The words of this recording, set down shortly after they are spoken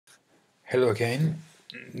Hello again.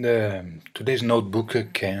 Today's notebook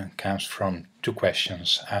comes from two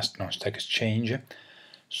questions asked on Stack Exchange,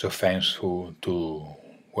 so thanks to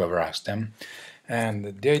whoever asked them.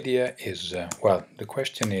 And the idea is, the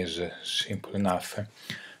question is simple enough.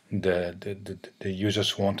 The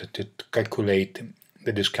users wanted to calculate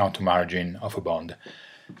the discount margin of a bond.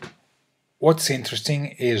 What's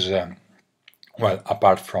interesting is,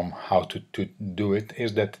 apart from how to do it,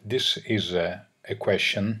 is that this is a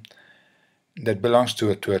question that belongs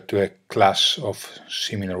to a class of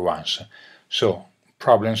similar ones. So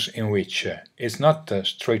problems in which it's not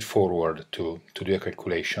straightforward to do a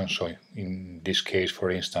calculation. So in this case,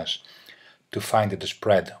 for instance, to find the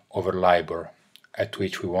spread over LIBOR at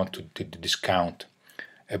which we want to discount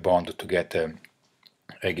a bond to get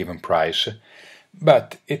a given price.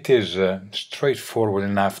 But it is straightforward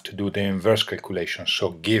enough to do the inverse calculation. So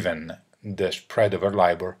given the spread over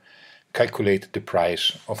LIBOR, calculate the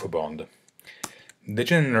price of a bond. The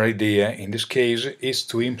general idea in this case is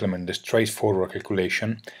to implement the straightforward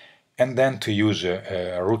calculation and then to use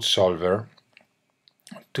a root solver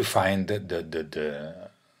to find the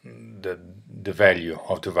value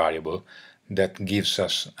of the variable that gives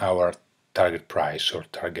us our target price or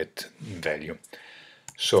target value.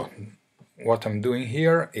 So what I'm doing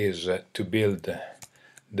here is to build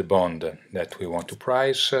the bond that we want to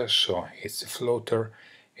price. So it's a floater.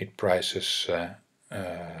 It prices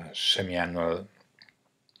semi-annual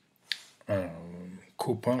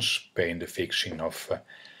coupons paying the fixing of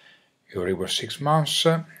Euribor 6 months,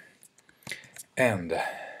 and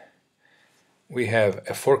we have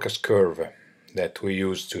a forecast curve that we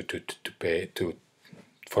use to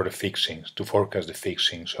forecast the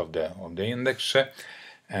fixings of the index.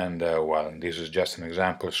 And this is just an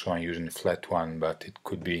example, so I'm using a flat one, but it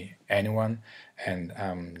could be anyone, and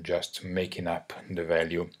I'm just making up the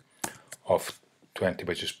value of 20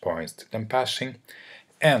 basis points that I'm passing.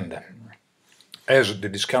 And as the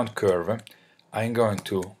discount curve, I'm going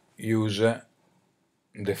to use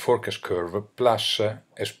the forecast curve plus a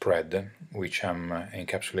spread, which I'm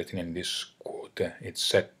encapsulating in this quote. It's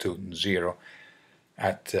set to 0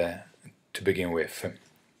 to begin with.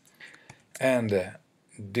 And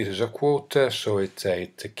this is a quote, so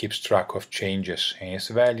it keeps track of changes in its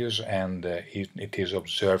values, and it is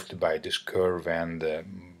observed by this curve and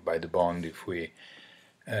by the bond if we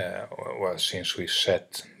since we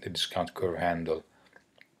set the discount curve handle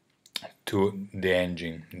to the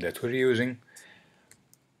engine that we're using.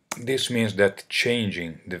 This means that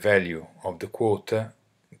changing the value of the quota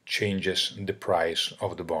changes the price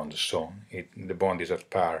of the bond. So the bond is at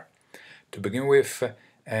par to begin with,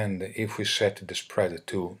 and if we set the spread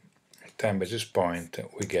to 10 basis points,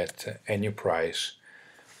 we get a new price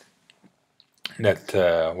that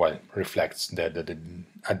reflects the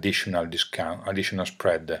additional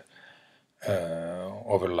spread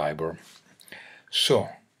over LIBOR. So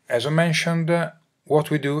as I mentioned, what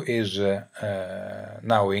we do is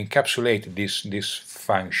now we encapsulate this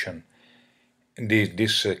function,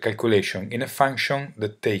 this calculation in a function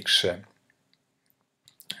that takes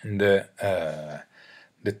the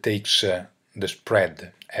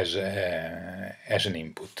spread as an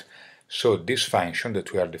input. So this function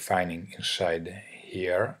that we are defining inside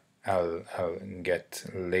here, I'll get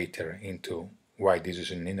later into why this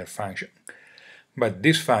is an inner function. But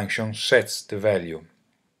this function sets the value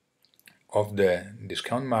of the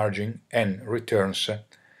discount margin and returns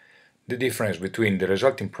the difference between the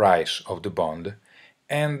resulting price of the bond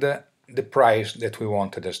and the price that we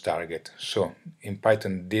wanted as target. So in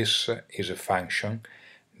Python, this is a function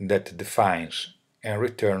that defines and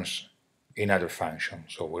returns another function.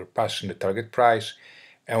 So we're passing the target price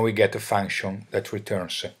and we get a function that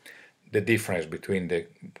returns the difference between the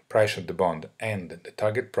price of the bond and the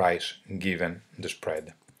target price given the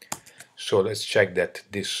spread. So let's check that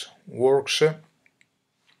this works.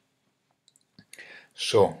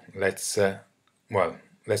 So let's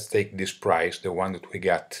take this price, the one that we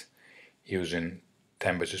got using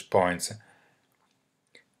 10 basis points.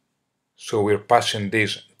 So we're passing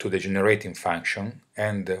this to the generating function,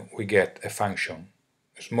 and we get a function,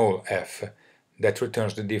 small f, that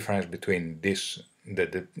returns the difference between this,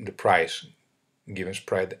 the price given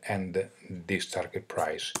spread, and this target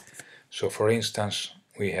price. So for instance,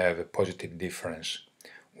 we have a positive difference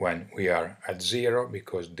when we are at 0,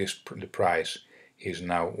 because the price is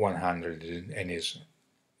now 100 and is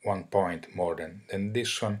 1 point more than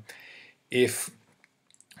this one. If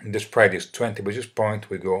the spread is 20 basis points,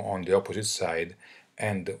 we go on the opposite side,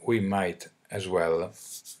 and we might as well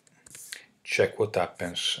check what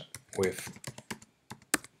happens with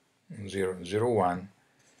 0, 0, 1,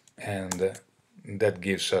 and that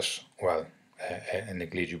gives us, a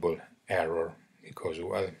negligible error, because,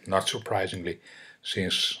 well, not surprisingly,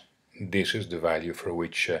 since this is the value for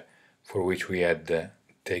which we had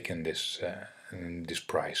taken this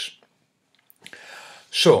price.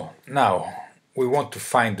 So now we want to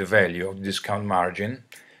find the value of the discount margin,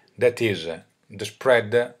 that is the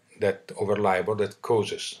spread that over LIBOR that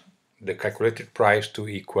causes the calculated price to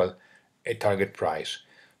equal a target price.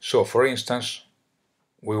 So for instance,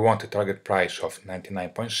 we want a target price of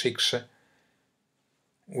 99.6.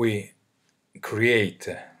 We create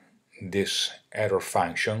this error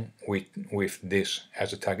function with this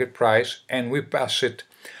as a target price, and we pass it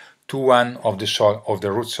to one of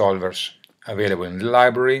the root solvers available in the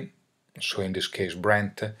library. So in this case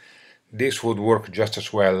Brent. This would work just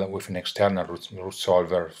as well with an external root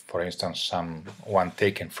solver, for instance one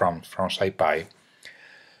taken from SciPy.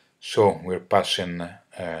 So we're passing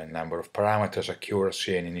a number of parameters,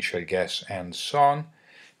 accuracy and initial guess and so on,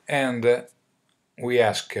 and we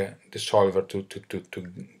ask the solver to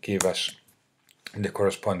give us the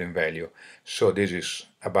corresponding value. So this is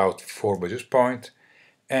about 4 basis points,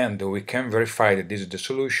 and we can verify that this is the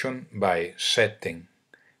solution by setting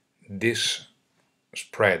this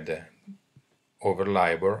spread over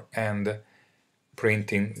LIBOR and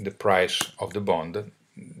printing the price of the bond.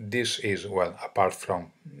 This is, well, apart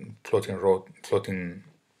from floating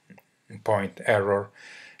point error,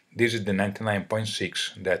 this is the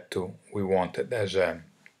 99.6 that we wanted as a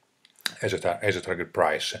target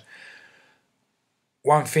price.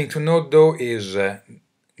 One thing to note though is,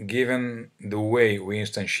 given the way we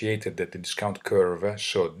instantiated the discount curve,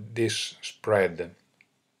 so this spread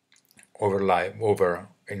over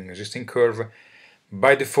an existing curve,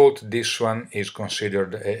 by default this one is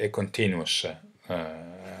considered a continuous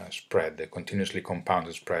spread, a continuously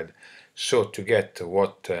compounded spread. So to get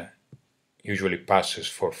what usually passes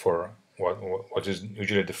for what is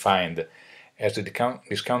usually defined as the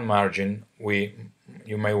discount margin,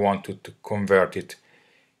 you may want to convert it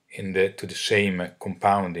to the same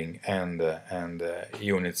compounding and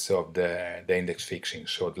units of the index fixing,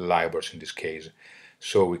 so the LIBORs in this case.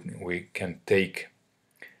 So we can take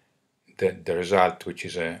the result, which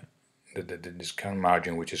is the discount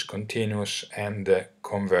margin, which is continuous, and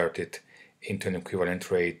convert it into an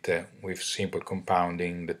equivalent rate with simple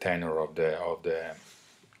compounding, the tenor of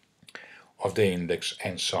the index,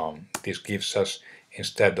 and so on. This gives us,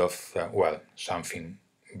 instead of well, something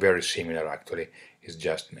very similar actually, it's in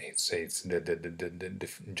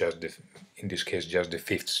this case just the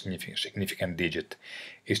fifth significant digit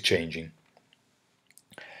is changing.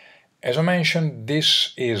 As I mentioned,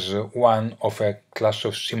 this is one of a class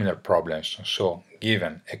of similar problems. So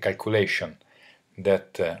given a calculation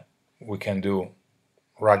that we can do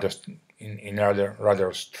in a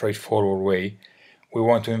rather straightforward way, we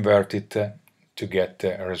want to invert it to get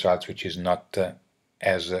a result which is not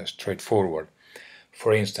as straightforward.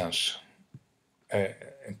 For instance, a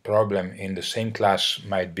problem in the same class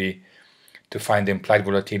might be to find the implied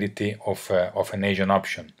volatility of an Asian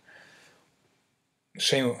option.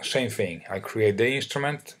 Same thing. I create the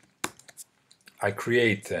instrument, I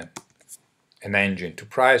create an engine to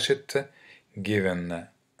price it, given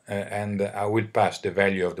and I will pass the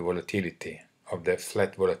value of the volatility, of the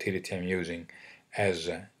flat volatility I'm using, as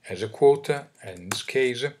a quota. And in this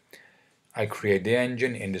case, I create the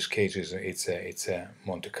engine. In this case, it's a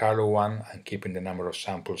Monte Carlo one. I'm keeping the number of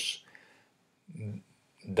samples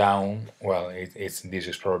down. Well, this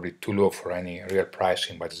is probably too low for any real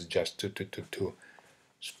pricing, but it's just to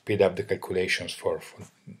speed up the calculations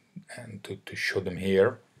and to show them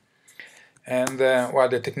here. And well,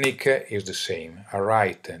 the technique is the same. I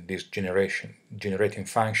write this generating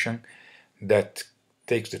function that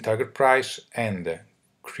takes the target price and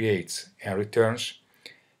creates and returns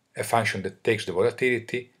a function that takes the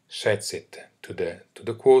volatility, sets it to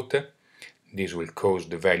the quota. This will cause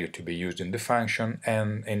the value to be used in the function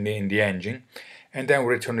and in the engine, and then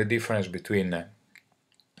we return the difference between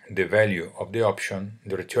the value of the option,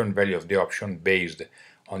 the return value of the option based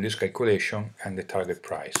on this calculation, and the target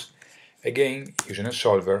price. Again, using a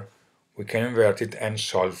solver, we can invert it and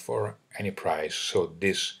solve for any price. So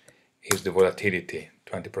this is the volatility.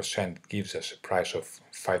 20% gives us a price of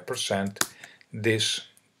 5%. This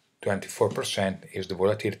 24% is the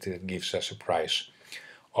volatility that gives us a price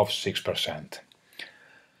of 6%.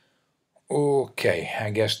 Okay,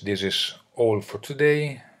 I guess this is all for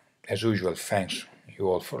today. As usual, thanks you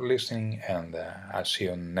all for listening, and I'll see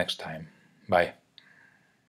you next time. Bye.